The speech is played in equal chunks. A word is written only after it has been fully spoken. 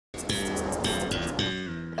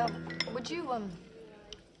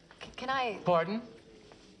can I... Pardon?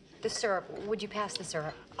 The syrup. Would you pass the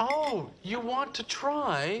syrup? Oh, you want to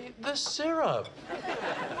try the syrup?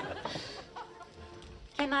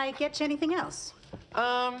 Can I get you anything else?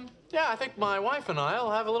 Yeah, I think my wife and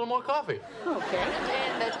I'll have a little more coffee. Okay.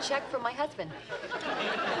 And a check for my husband.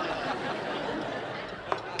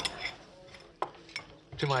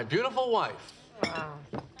 To my beautiful wife. Wow.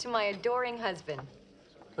 To my adoring husband.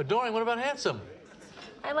 Adoring? What about handsome?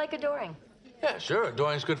 I like adoring. Yeah, sure.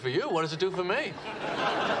 Adoring's good for you. What does it do for me?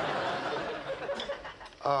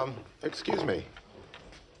 Excuse me.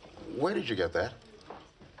 Where did you get that?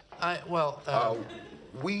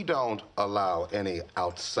 We don't allow any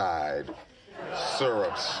outside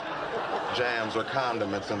syrups, jams, or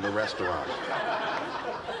condiments in the restaurant.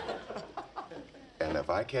 And if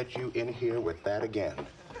I catch you in here with that again,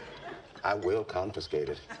 I will confiscate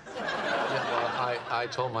it. Yeah, well, I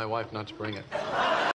told my wife not to bring it.